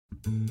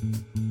This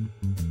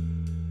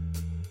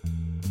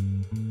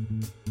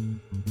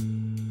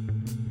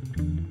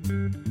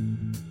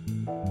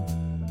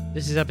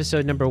is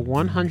episode number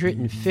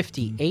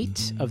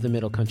 158 of the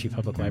Middle Country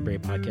Public Library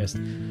podcast.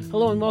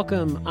 Hello and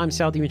welcome. I'm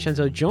Sal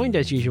DiVincenzo, joined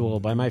as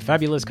usual by my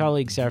fabulous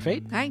colleagues Sarah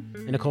Fate. Hi.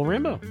 And Nicole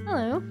Rambo.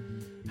 Hello.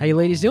 How you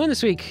ladies doing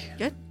this week?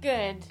 Good.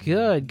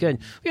 Good.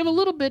 We have a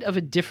little bit of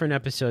a different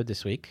episode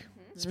this week.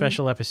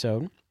 Special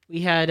episode. We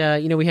had,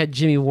 we had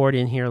Jimmy Ward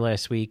in here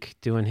last week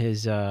doing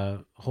his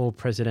whole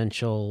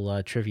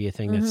presidential trivia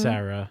thing that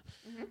Sarah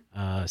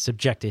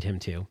subjected him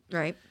to.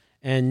 Right.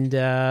 And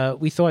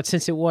we thought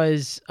since it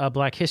was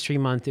Black History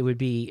Month, it would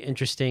be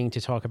interesting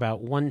to talk about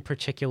one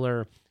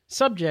particular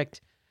subject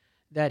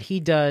that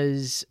he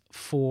does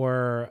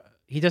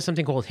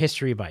something called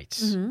History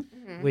Bites,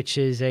 which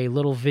is a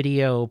little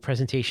video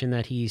presentation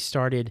that he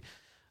started,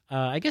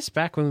 I guess,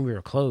 back when we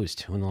were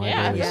closed. When the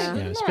library was,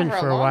 it's been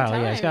for a while.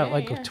 Yeah, it's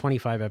got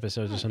 25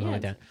 episodes or something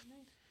like that.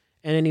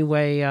 And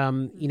anyway,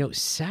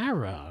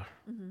 Sarah,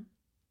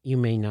 you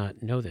may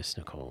not know this,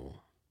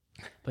 Nicole.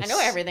 I know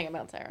everything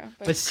about Sarah.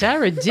 But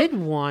Sarah did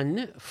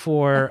one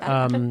for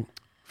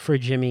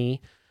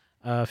Jimmy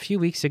a few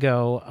weeks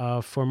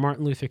ago for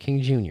Martin Luther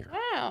King Jr.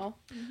 Wow.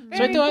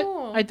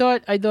 So I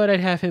thought I'd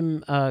have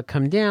him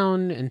come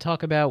down and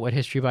talk about what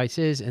History Bites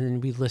is, and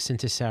then we listen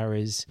to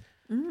Sarah's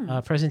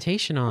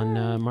presentation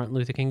on Martin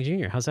Luther King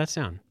Jr. How's that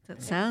sound?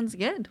 That sounds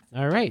good.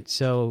 All right,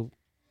 so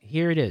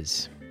here it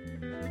is.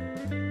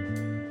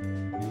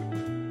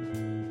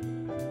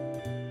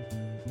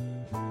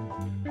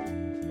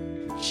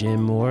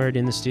 Jim Ward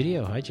in the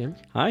studio. Hi, Jim.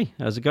 Hi,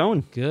 how's it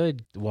going?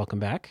 Good. Welcome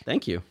back.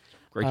 Thank you.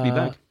 Great to be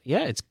back.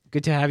 Yeah, it's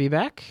good to have you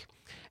back.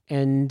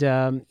 And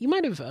you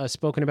might have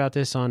spoken about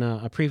this on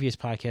a previous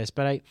podcast,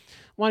 but I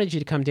wanted you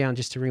to come down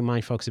just to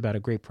remind folks about a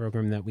great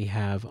program that we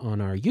have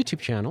on our YouTube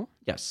channel.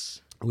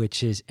 Yes.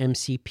 Which is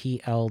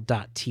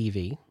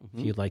mcpl.tv,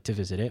 if you'd like to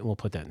visit it, and we'll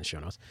put that in the show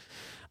notes.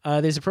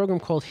 There's a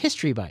program called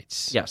History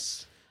Bites.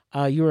 Yes.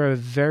 You're a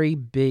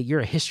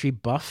history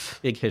buff.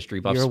 Big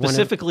history buff,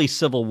 specifically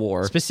Civil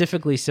War.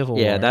 Specifically Civil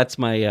War. Yeah, that's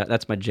my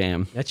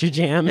jam. That's your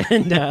jam.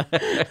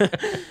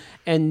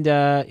 And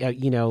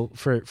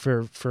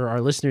for our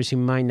listeners who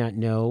might not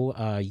know,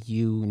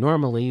 you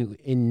normally,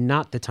 in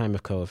not the time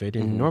of COVID,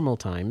 in normal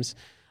times,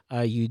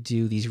 you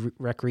do these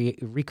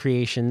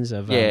recreations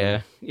of...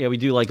 we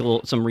do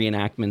some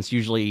reenactments,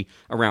 usually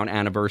around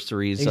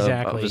anniversaries of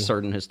a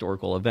certain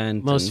historical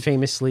event. Most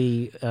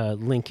famously,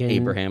 Lincoln.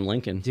 Abraham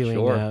Lincoln, doing,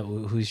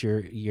 who's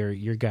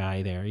your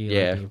guy there.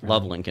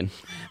 Love Lincoln.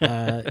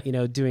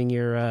 Doing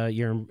your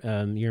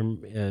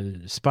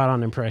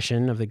spot-on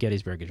impression of the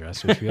Gettysburg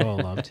Address, which we all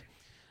loved.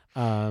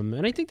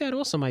 And I think that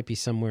also might be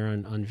somewhere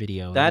on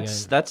video.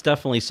 That's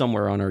definitely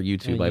somewhere on our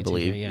YouTube, I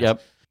believe. Yes.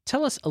 Yep.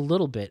 Tell us a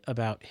little bit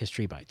about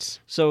History Bites.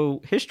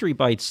 So History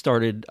Bites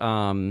started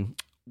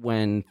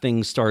when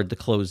things started to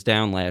close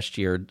down last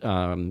year,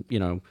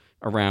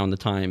 around the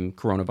time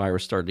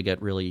coronavirus started to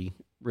get really,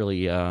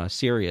 really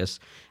serious.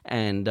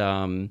 And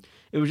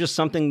it was just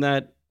something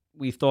that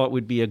we thought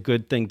would be a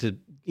good thing to,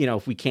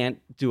 if we can't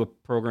do a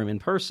program in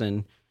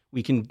person,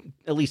 we can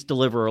at least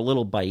deliver a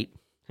little bite,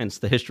 hence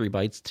the History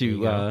Bites,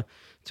 to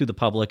the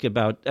public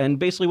about. And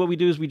basically what we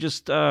do is we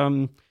just...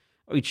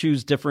 we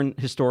choose different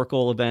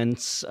historical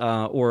events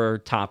or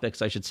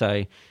topics, I should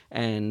say,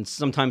 and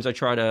sometimes I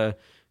try to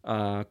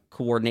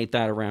coordinate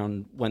that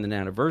around when an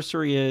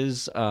anniversary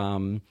is.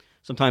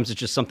 Sometimes it's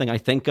just something I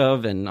think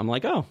of, and I'm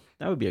like, oh,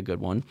 that would be a good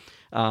one.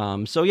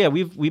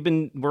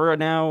 We're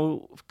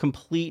now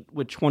complete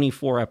with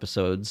 24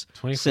 episodes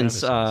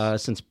since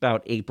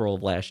about April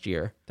of last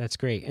year. That's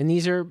great, and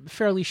these are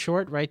fairly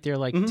short, right? They're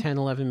like 10,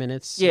 11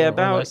 minutes. Yeah,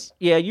 or less.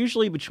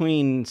 Usually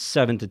between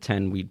 7 to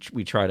 10.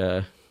 We try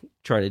to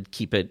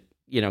keep it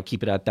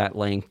at that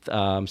length.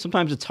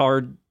 Sometimes it's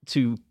hard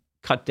to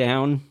cut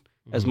down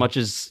as much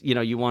as,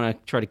 you want to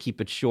try to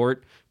keep it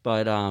short,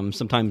 but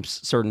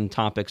sometimes certain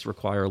topics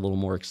require a little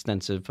more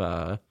extensive,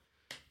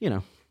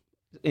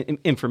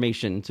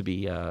 information to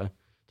be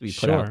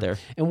put out there.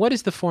 And what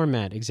is the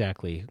format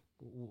exactly?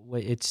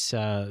 It's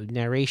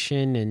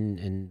narration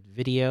and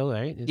video,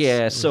 right?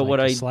 So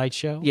like a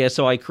slideshow? Yeah,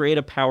 so I create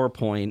a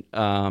PowerPoint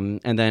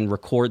and then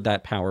record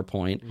that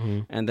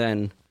PowerPoint, and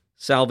then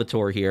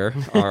Salvatore here,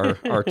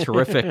 our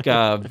terrific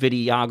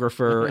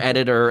videographer,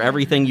 editor,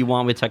 everything you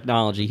want with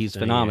technology. He's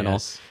phenomenal.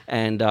 Yes.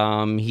 And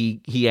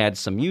he adds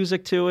some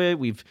music to it.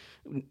 We've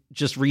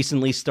just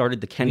recently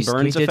started the Ken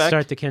Burns effect. We did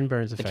start the Ken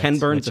Burns effect. The Ken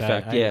Burns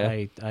effect,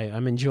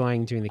 I'm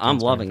enjoying doing the Ken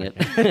Burns effect.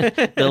 I'm loving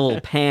it. The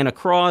little pan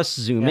across,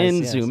 zoom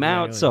in, zoom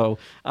out. Really. So,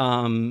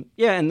 and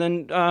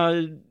then...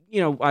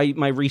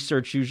 my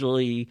research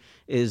usually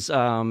is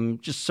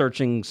just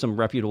searching some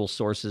reputable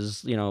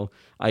sources.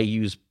 I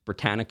use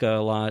Britannica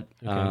a lot.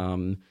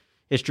 Okay.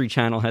 History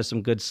Channel has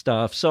some good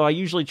stuff. So I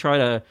usually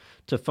try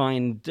to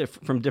find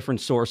from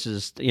different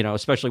sources,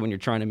 especially when you're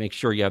trying to make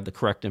sure you have the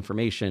correct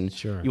information.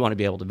 Sure. You want to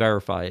be able to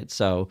verify it.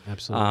 So,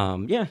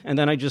 absolutely. And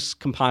then I just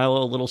compile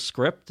a little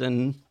script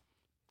and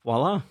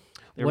voila.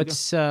 there we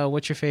go.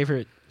 What's your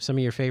favorite? Some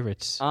of your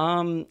favorites?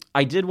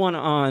 I did one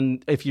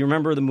on, if you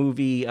remember the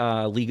movie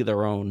League of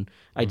Their Own,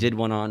 I did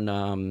one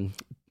on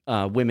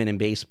women in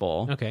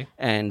baseball. Okay.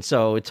 And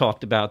so it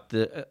talked about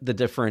the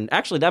different,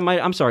 actually that might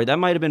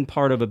have been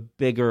part of a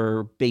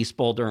bigger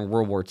baseball during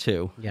World War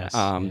II. Yes.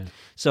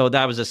 So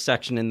that was a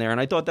section in there, and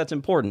I thought that's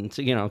important,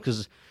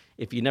 because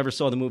if you never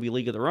saw the movie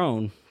League of Their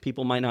Own,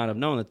 people might not have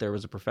known that there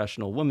was a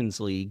professional women's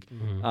league,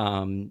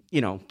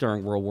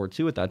 during World War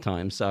II at that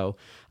time. So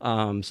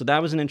that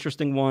was an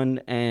interesting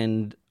one.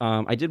 And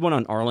I did one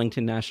on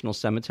Arlington National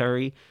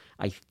Cemetery,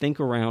 I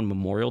think around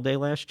Memorial Day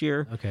last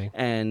year. Okay.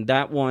 And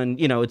that one,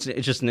 it's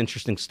just an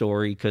interesting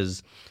story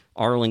because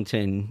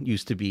Arlington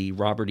used to be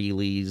Robert E.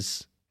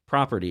 Lee's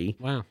property.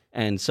 Wow.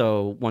 And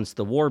so once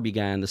the war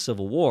began, the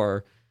Civil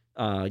War,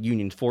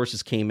 Union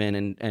forces came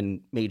in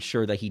and made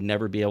sure that he'd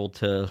never be able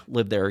to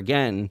live there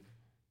again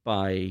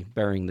by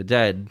burying the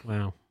dead.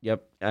 Wow.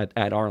 Yep,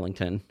 at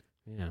Arlington.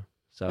 Yeah.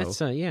 So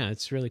That's,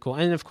 it's really cool.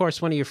 And of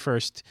course, one of your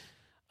first,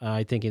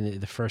 I think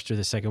in the first or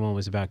the second one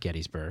was about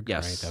Gettysburg.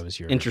 yes, Right? That was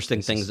your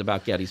interesting things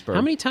about Gettysburg.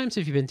 How many times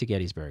have you been to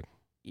Gettysburg?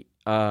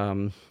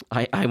 I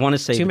want to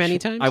say Too many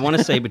times? I want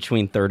to say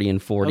between 30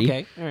 and 40.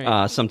 Okay, all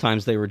right.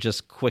 Sometimes they were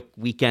just quick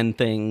weekend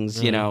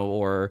things,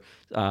 or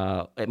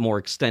a more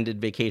extended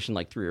vacation,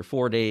 like 3 or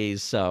 4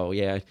 days. So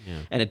yeah,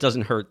 and it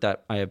doesn't hurt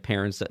that I have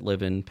parents that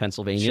live in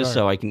Pennsylvania, Sure.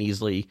 so I can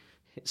easily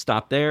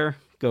stop there,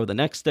 go the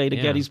next day to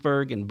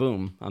Gettysburg, and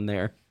boom, I'm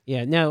there.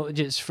 Yeah. Now,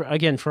 just for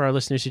our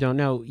listeners who don't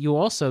know, you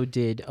also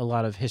did a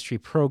lot of history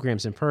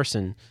programs in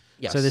person.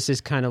 Yes. So this is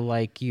kind of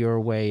like your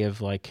way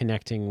of like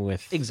connecting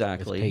with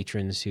Exactly. with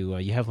patrons who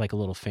you have like a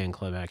little fan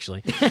club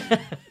actually.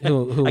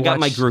 who I got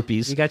my watch-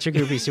 groupies. You got your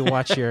groupies who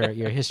watch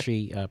your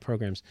history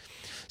programs.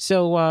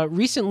 So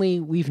recently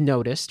we've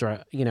noticed,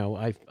 or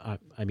I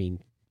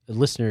mean,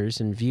 listeners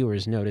and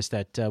viewers noticed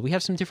that we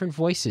have some different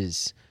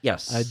voices.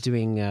 Yes.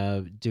 Doing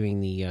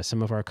the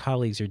some of our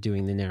colleagues are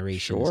doing the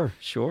narrations.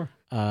 Sure.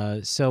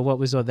 So what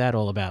was that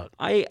all about?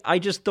 I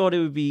just thought it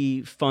would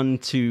be fun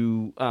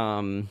to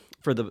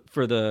for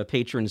the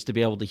patrons to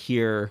be able to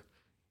hear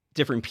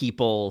different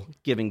people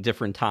giving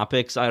different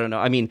topics. I don't know.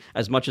 I mean,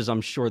 as much as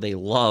I'm sure they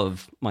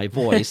love my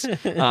voice,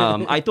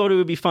 I thought it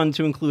would be fun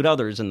to include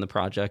others in the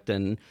project.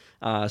 And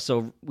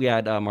so we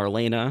had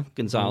Marlena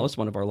Gonzalez,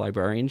 one of our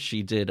librarians.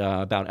 She did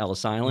about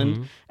Ellis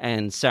Island,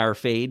 and Sarah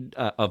Fade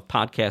of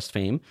podcast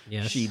fame.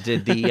 Yes. She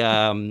did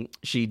the.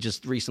 She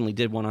just recently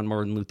did one on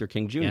Martin Luther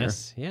King Jr.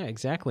 Yes, yeah,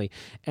 exactly.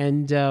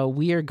 And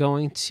we are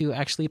going to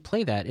actually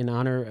play that in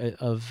honor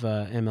of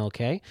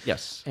MLK.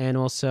 Yes. And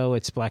also,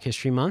 it's Black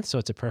History Month, so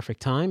it's a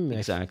perfect time.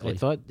 Exactly. I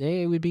thought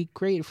it would be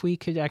great if we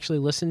could actually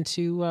listen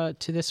to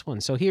this one.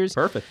 So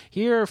Perfect.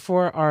 Here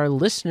for our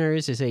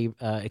listeners is a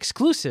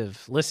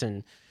exclusive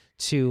listen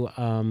to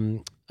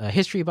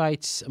History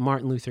Bites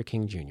Martin Luther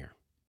King Jr.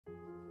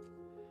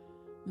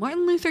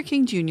 Martin Luther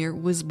King Jr.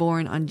 was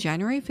born on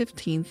January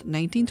 15,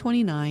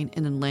 1929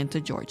 in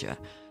Atlanta, Georgia,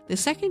 the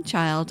second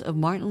child of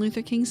Martin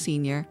Luther King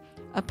Sr.,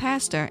 a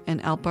pastor,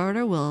 and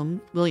Alberta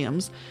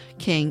Williams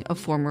King, a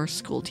former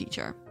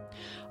schoolteacher.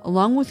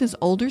 Along with his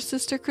older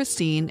sister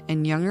Christine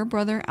and younger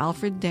brother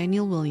Alfred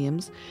Daniel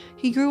Williams,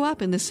 he grew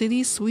up in the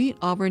city's Sweet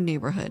Auburn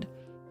neighborhood,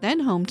 then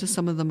home to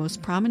some of the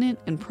most prominent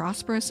and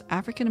prosperous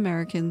African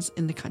Americans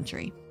in the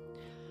country.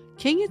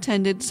 King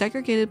attended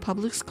segregated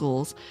public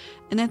schools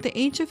and at the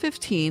age of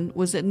 15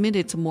 was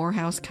admitted to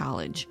Morehouse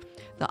College,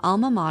 the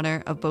alma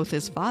mater of both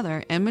his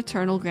father and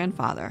maternal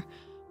grandfather,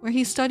 where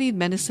he studied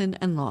medicine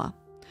and law.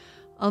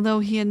 Although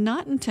he had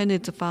not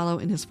intended to follow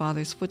in his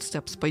father's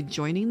footsteps by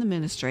joining the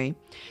ministry,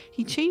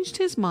 he changed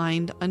his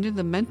mind under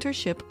the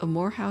mentorship of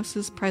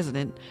Morehouse's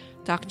president,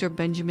 Dr.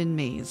 Benjamin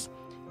Mays,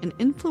 an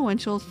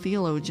influential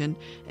theologian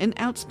and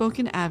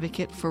outspoken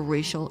advocate for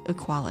racial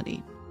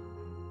equality.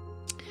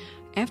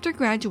 After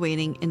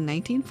graduating in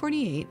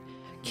 1948,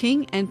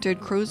 King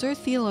entered Crozer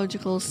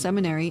Theological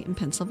Seminary in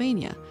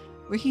Pennsylvania,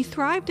 where he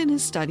thrived in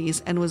his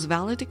studies and was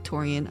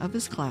valedictorian of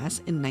his class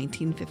in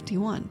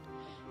 1951,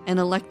 and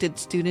elected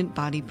student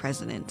body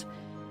president.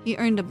 He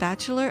earned a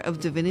Bachelor of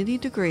Divinity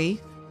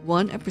degree,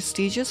 won a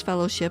prestigious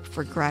fellowship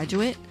for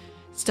graduate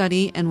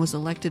study, and was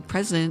elected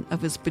president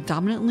of his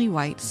predominantly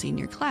white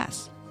senior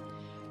class.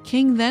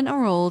 King then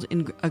enrolled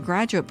in a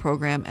graduate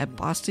program at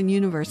Boston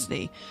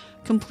University,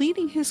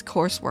 completing his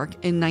coursework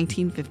in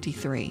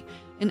 1953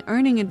 and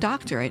earning a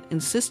doctorate in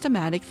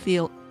systematic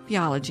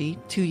theology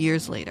 2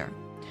 years later.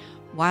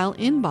 While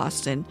in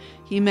Boston,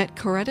 he met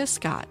Coretta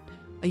Scott,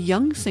 a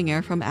young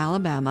singer from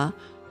Alabama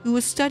who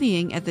was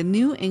studying at the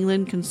New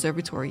England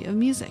Conservatory of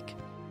Music.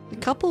 The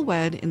couple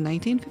wed in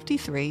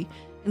 1953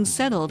 and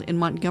settled in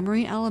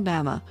Montgomery,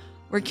 Alabama,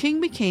 where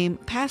King became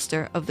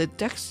pastor of the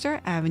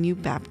Dexter Avenue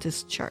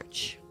Baptist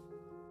Church.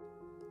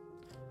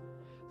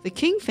 The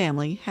King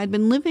family had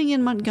been living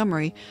in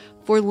Montgomery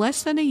for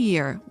less than a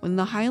year when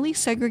the highly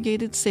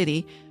segregated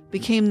city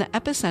became the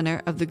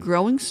epicenter of the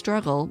growing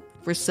struggle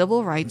for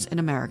civil rights in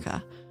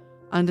America.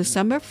 On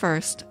December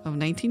 1st of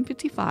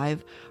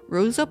 1955,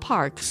 Rosa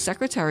Parks,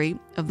 secretary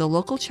of the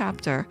local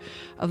chapter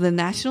of the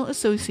National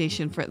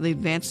Association for the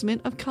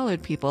Advancement of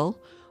Colored People,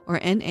 or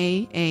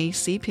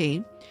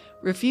NAACP,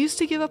 refused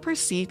to give up her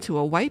seat to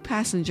a white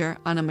passenger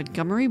on a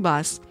Montgomery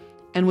bus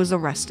and was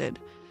arrested.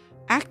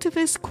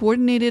 Activists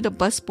coordinated a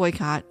bus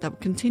boycott that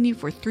would continue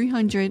for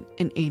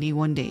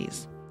 381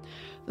 days.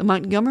 The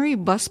Montgomery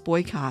bus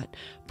boycott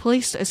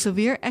placed a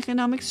severe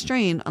economic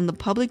strain on the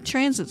public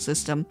transit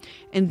system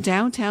and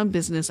downtown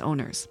business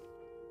owners.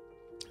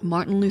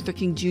 Martin Luther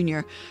King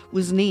Jr.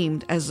 was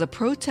named as the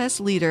protest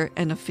leader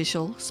and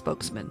official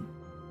spokesman.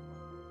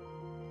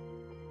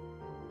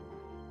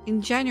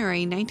 In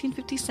January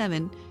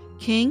 1957,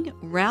 King,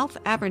 Ralph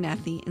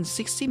Abernathy, and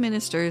 60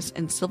 ministers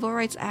and civil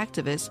rights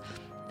activists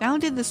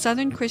founded the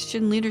Southern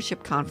Christian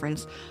Leadership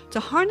Conference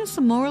to harness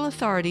the moral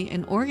authority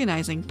and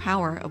organizing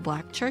power of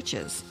black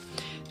churches.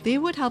 They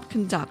would help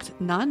conduct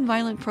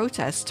nonviolent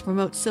protests to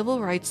promote civil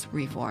rights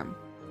reform.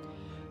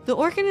 The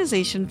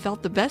organization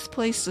felt the best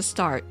place to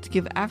start to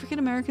give African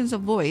Americans a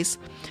voice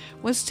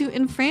was to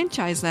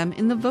enfranchise them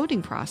in the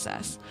voting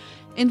process.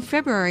 In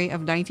February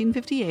of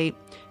 1958,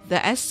 the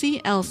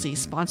SCLC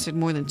sponsored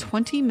more than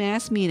 20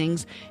 mass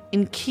meetings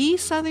in key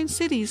southern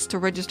cities to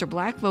register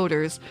black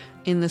voters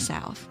in the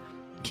South.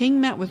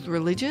 King met with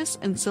religious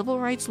and civil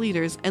rights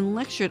leaders and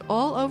lectured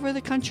all over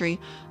the country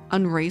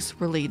on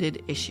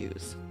race-related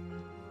issues.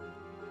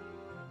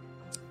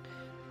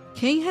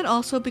 King had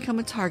also become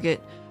a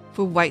target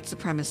for white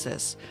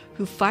supremacists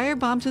who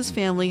firebombed his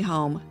family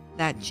home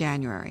that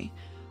January.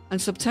 On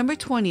September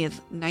 20th,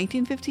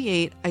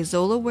 1958,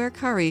 Izola Ware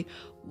Curry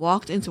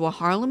walked into a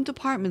Harlem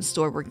department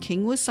store where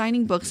King was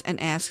signing books and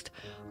asked,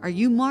 "Are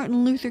you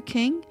Martin Luther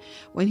King?"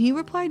 When he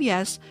replied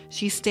yes,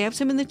 she stabbed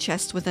him in the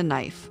chest with a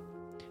knife.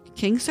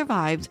 King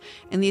survived,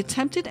 and the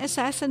attempted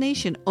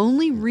assassination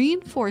only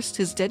reinforced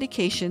his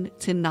dedication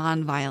to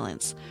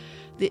nonviolence.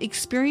 The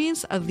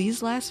experience of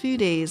these last few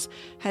days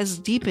has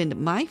deepened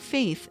my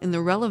faith in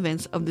the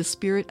relevance of the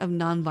spirit of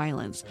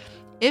nonviolence.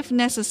 If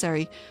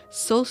necessary,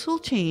 social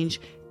change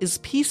is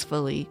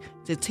peacefully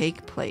to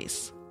take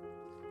place.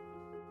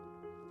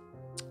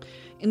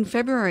 In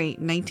February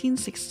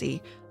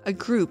 1960, a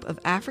group of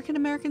African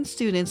American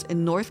students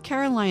in North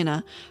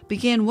Carolina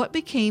began what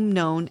became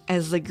known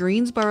as the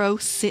Greensboro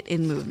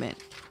Sit-In Movement.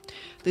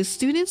 The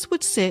students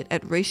would sit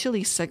at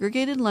racially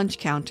segregated lunch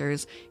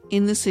counters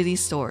in the city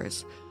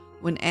stores.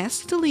 When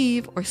asked to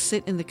leave or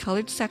sit in the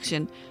colored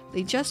section,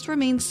 they just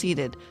remained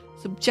seated,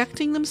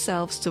 subjecting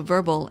themselves to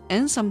verbal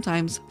and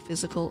sometimes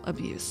physical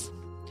abuse.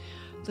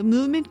 The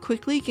movement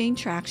quickly gained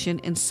traction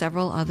in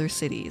several other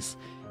cities.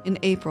 In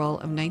April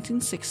of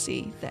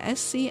 1960, the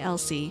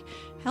SCLC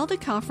held a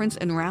conference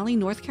in Raleigh,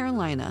 North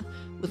Carolina,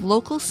 with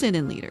local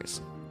sit-in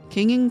leaders.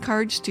 King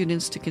encouraged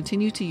students to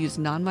continue to use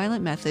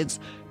nonviolent methods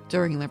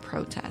during their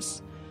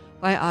protests.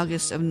 By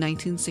August of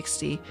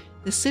 1960,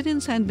 the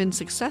sit-ins had been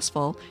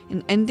successful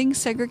in ending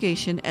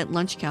segregation at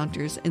lunch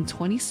counters in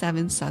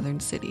 27 southern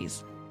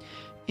cities.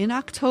 In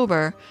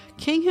October,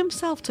 King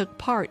himself took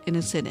part in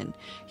a sit-in.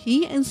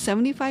 He and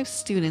 75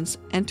 students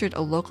entered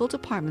a local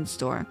department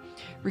store,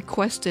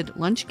 requested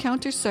lunch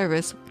counter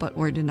service, but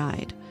were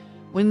denied.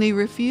 When they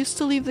refused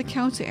to leave the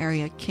counter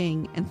area,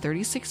 King and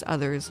 36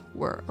 others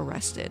were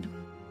arrested.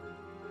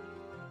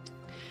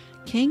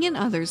 King and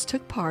others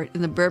took part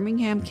in the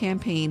Birmingham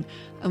campaign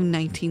of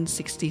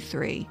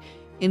 1963,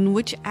 in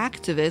which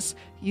activists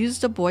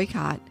used a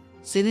boycott,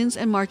 sit-ins,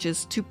 and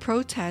marches to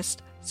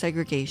protest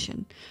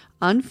segregation,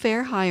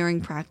 unfair hiring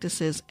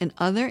practices, and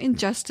other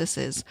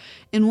injustices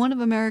in one of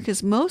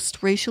America's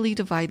most racially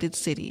divided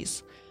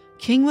cities.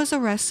 King was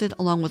arrested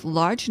along with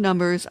large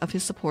numbers of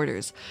his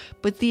supporters,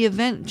 but the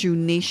event drew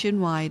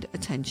nationwide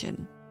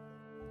attention.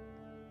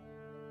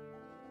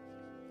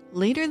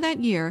 Later that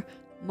year,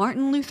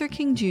 Martin Luther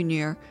King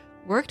Jr.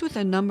 worked with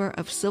a number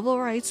of civil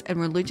rights and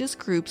religious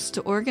groups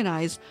to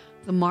organize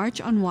the March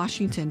on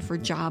Washington for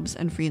Jobs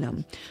and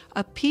Freedom,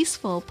 a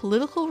peaceful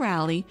political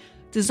rally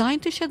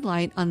designed to shed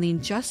light on the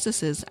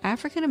injustices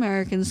African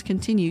Americans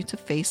continue to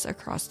face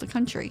across the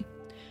country.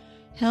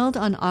 Held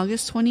on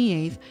August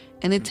 28th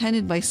and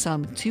attended by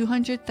some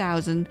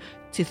 200,000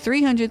 to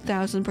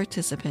 300,000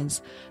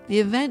 participants, the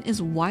event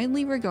is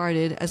widely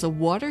regarded as a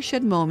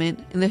watershed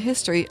moment in the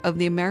history of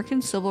the American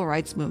Civil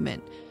Rights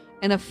Movement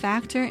and a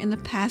factor in the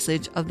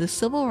passage of the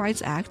Civil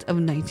Rights Act of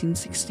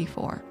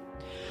 1964.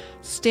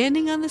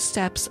 Standing on the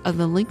steps of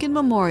the Lincoln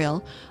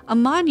Memorial, a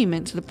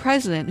monument to the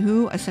president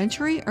who, a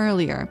century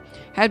earlier,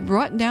 had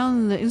brought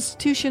down the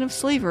institution of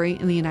slavery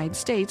in the United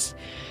States,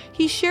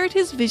 he shared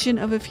his vision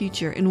of a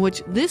future in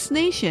which this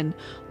nation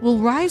will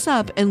rise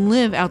up and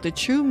live out the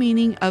true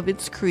meaning of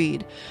its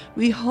creed.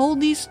 We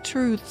hold these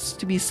truths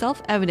to be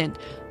self-evident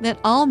that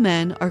all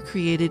men are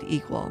created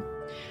equal.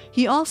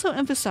 He also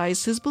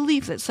emphasized his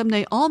belief that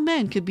someday all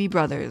men could be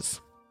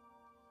brothers.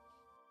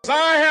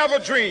 I have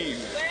a dream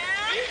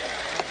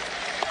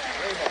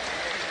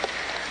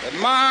that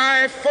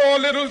my 4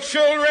 little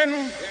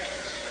children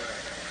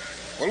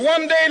will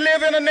one day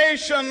live in a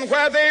nation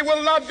where they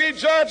will not be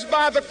judged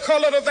by the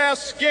color of their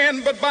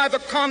skin, but by the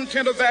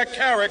content of their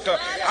character.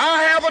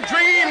 I have a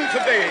dream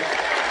today.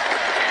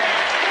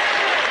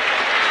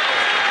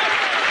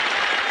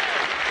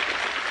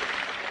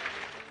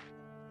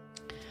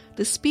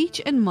 The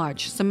speech and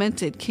march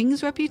cemented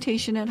King's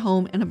reputation at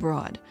home and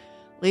abroad.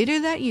 Later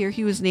that year,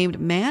 he was named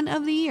Man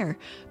of the Year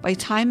by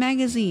Time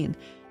magazine,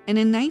 and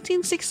in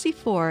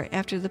 1964,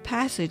 after the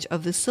passage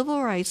of the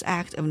Civil Rights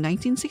Act of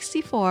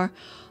 1964,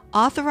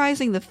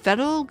 authorizing the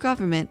federal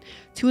government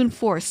to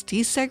enforce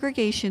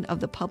desegregation of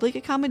the public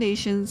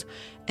accommodations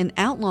and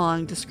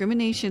outlawing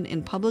discrimination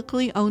in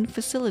publicly owned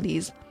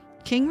facilities,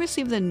 King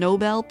received the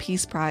Nobel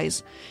Peace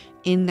Prize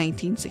in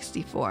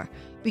 1964,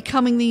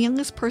 becoming the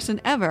youngest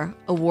person ever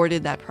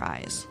awarded that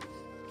prize.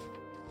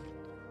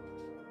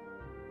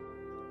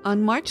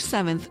 On March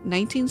 7,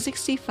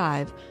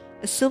 1965,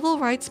 a civil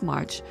rights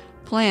march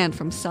planned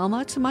from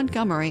Selma to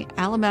Montgomery,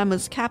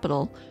 Alabama's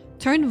capital,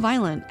 turned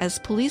violent as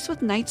police with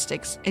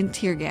nightsticks and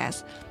tear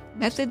gas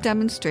met the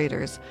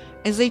demonstrators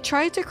as they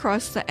tried to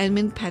cross the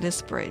Edmund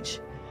Pettus Bridge.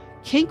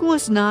 King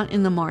was not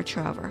in the march,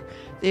 however.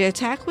 The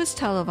attack was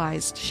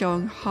televised,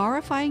 showing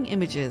horrifying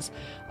images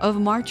of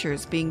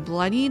marchers being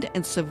bloodied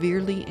and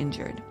severely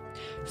injured.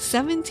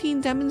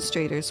 17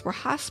 demonstrators were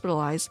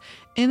hospitalized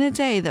in a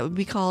day that would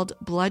be called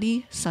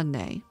Bloody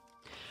Sunday.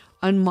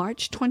 On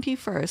March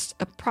 21st,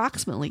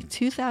 approximately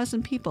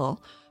 2,000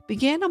 people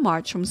began a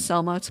march from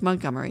Selma to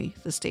Montgomery,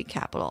 the state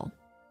capital.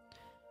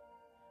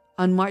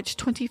 On March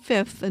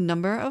 25th, the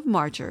number of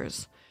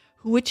marchers,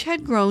 which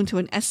had grown to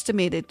an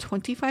estimated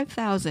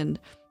 25,000,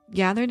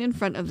 gathered in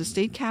front of the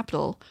state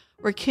capitol,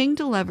 where King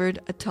delivered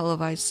a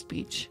televised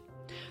speech.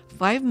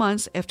 5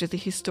 months after the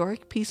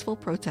historic peaceful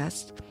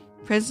protest,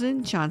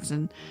 President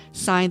Johnson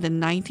signed the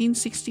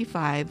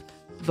 1965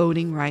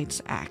 Voting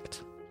Rights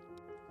Act.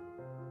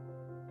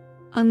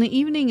 On the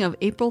evening of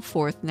April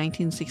 4th,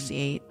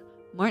 1968,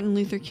 Martin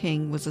Luther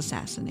King was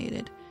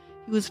assassinated.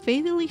 He was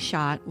fatally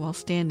shot while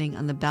standing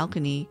on the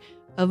balcony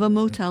of a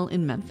motel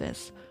in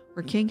Memphis,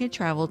 where King had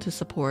traveled to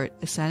support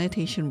a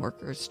sanitation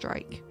workers'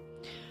 strike.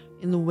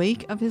 In the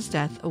wake of his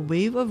death, a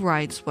wave of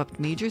riots swept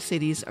major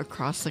cities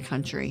across the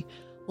country,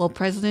 while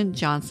President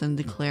Johnson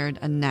declared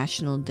a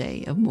national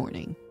day of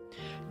mourning.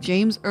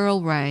 James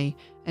Earl Ray,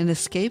 an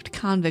escaped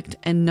convict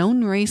and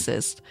known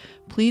racist,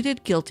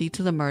 pleaded guilty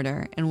to the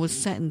murder and was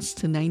sentenced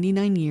to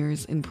 99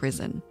 years in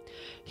prison.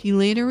 He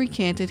later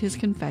recanted his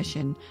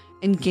confession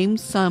and gained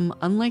some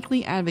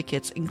unlikely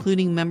advocates,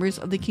 including members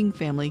of the King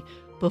family,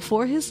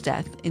 before his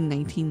death in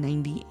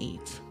 1998.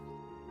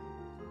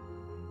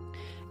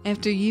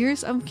 After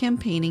years of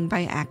campaigning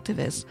by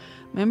activists,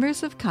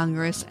 members of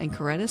Congress, and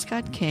Coretta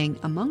Scott King,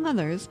 among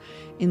others,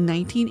 in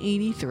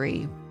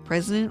 1983,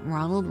 President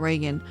Ronald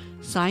Reagan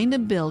signed a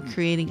bill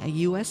creating a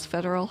U.S.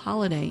 federal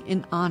holiday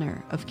in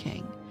honor of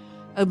King.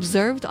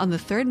 Observed on the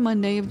third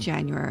Monday of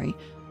January,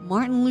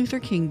 Martin Luther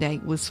King Day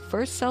was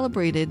first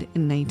celebrated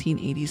in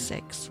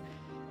 1986.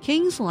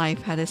 King's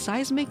life had a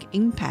seismic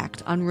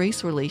impact on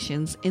race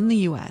relations in the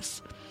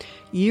U.S.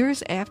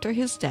 Years after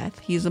his death,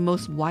 he is the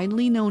most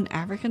widely known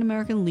African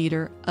American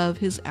leader of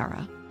his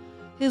era.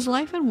 His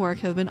life and work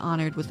have been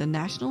honored with a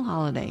national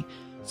holiday,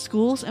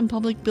 schools and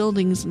public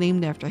buildings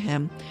named after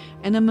him,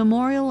 and a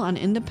memorial on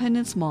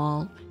Independence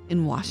Mall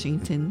in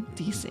Washington,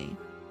 D.C.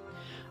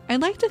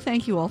 I'd like to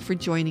thank you all for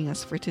joining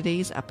us for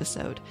today's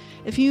episode.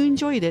 If you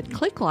enjoyed it,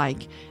 click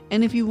like,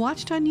 and if you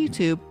watched on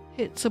YouTube,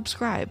 hit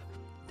subscribe.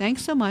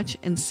 Thanks so much,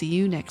 and see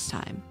you next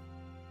time.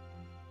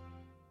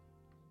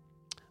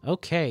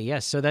 Okay,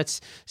 yes. So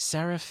that's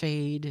Sarah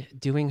Fade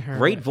doing her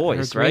great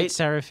voice, her great right?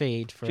 Sarah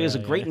Fade. She has a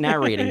great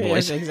narrating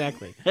voice. Yes,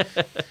 exactly.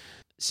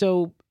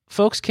 So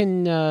folks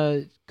can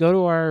go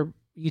to our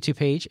YouTube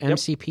page,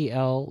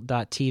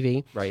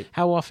 mcpl.tv. Right.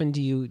 How often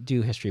do you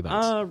do History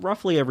Bites?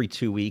 Roughly every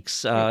 2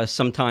 weeks.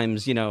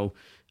 Sometimes, there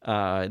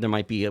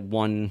might be a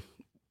 1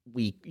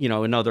 week,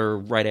 another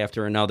right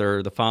after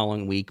another the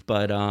following week.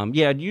 But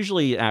it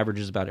usually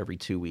averages about every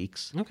 2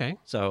 weeks. Okay.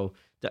 So,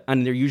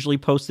 and they're usually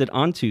posted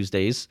on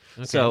Tuesdays.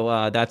 Okay.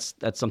 So that's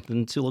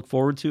something to look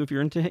forward to if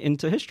you're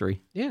into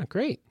history. Yeah,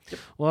 great.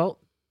 Well,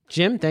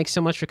 Jim, thanks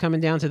so much for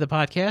coming down to the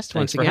podcast once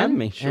again. Thanks for having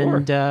me. Sure.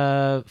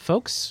 And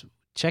folks,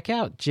 check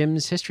out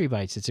Jim's History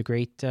Bites. It's a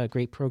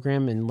great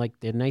program, and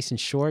they're nice and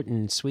short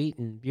and sweet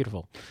and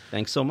beautiful.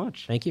 Thanks so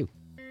much. Thank you.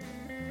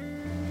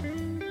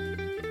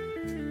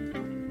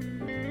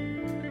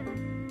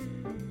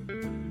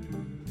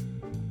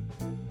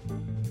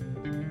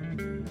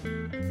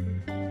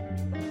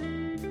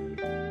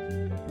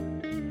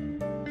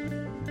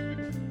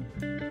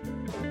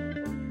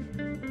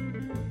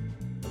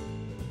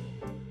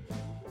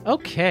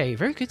 Okay,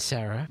 very good,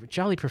 Sarah.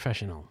 Jolly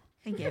professional.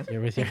 Thank you.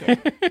 You're with you.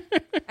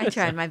 I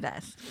tried my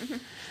best.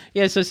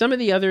 Yeah, so some of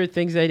the other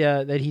things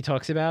that he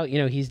talks about,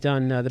 he's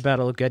done the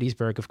Battle of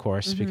Gettysburg, of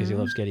course, because he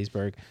loves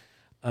Gettysburg.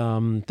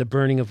 The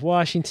burning of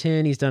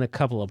Washington. He's done a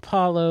couple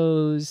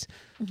Apollos,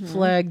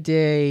 Flag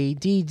Day,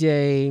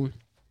 D-Day,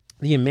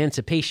 the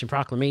Emancipation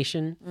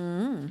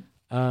Proclamation,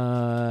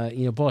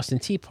 Boston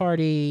Tea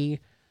Party,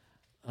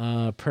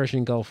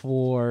 Persian Gulf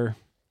War,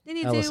 Did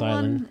he Ellis do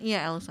Island. one?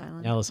 Yeah, Ellis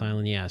Island. Ellis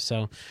Island, yeah.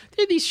 So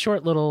they're these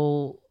short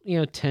little,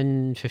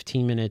 10,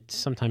 15 minute,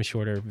 sometimes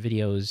shorter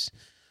videos,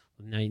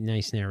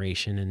 nice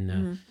narration.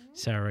 And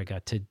Sarah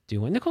got to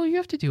do one. Nicole, you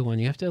have to do one.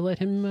 You have to let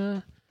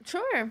him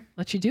Sure.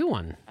 let you do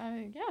one.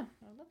 Yeah.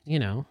 I'd love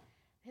to.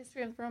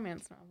 History of the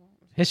romance novel.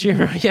 History,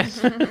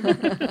 yes.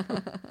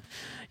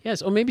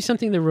 Yes, or maybe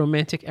something the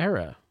Romantic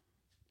era,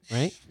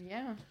 right?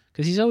 Yeah.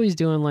 Because he's always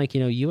doing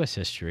U.S.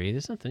 history.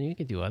 There's nothing you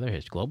could do other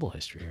global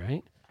history,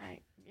 right?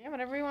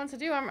 Whatever he wants to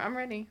do, I'm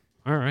ready.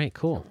 All right,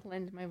 cool. I'll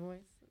lend my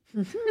voice.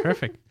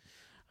 Perfect.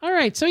 All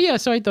right, so I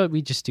thought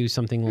we'd just do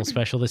something a little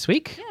special this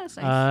week. Yes,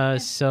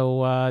 nice.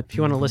 So if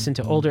you want to listen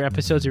to older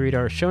episodes or read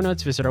our show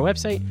notes, visit our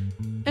website,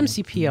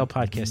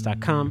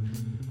 mcplpodcast.com,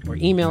 or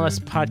email us,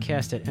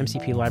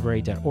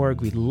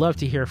 podcast@mcplibrary.org. We'd love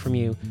to hear from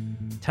you.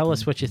 Tell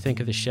us what you think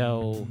of the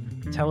show.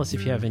 Tell us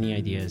if you have any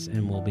ideas,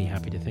 and we'll be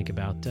happy to think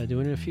about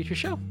doing a future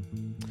show.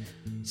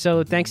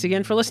 So thanks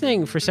again for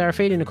listening. For Sarah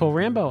Fade and Nicole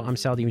Rambo, I'm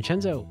Sal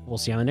DiVincenzo. We'll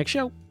see you on the next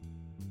show.